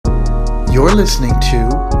You're listening to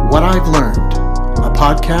What I've Learned, a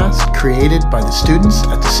podcast created by the students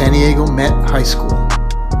at the San Diego Met High School.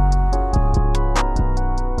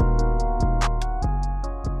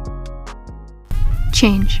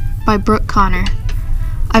 Change by Brooke Connor.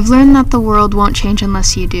 I've learned that the world won't change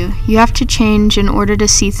unless you do. You have to change in order to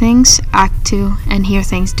see things, act to, and hear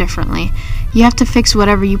things differently. You have to fix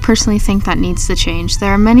whatever you personally think that needs to change.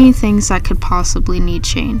 There are many things that could possibly need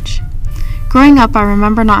change. Growing up, I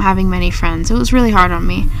remember not having many friends. It was really hard on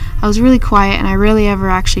me. I was really quiet and I rarely ever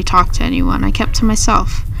actually talked to anyone. I kept to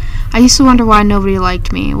myself. I used to wonder why nobody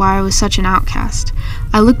liked me, why I was such an outcast.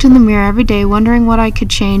 I looked in the mirror every day wondering what I could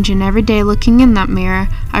change, and every day looking in that mirror,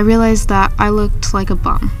 I realized that I looked like a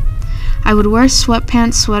bum. I would wear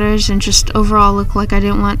sweatpants, sweaters, and just overall look like I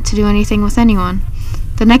didn't want to do anything with anyone.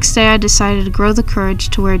 The next day I decided to grow the courage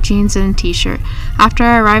to wear jeans and a t-shirt. After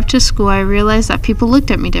I arrived to school, I realized that people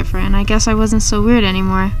looked at me different, and I guess I wasn't so weird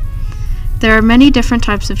anymore. There are many different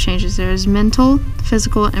types of changes. There is mental,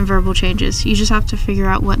 physical, and verbal changes. You just have to figure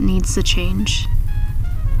out what needs to change.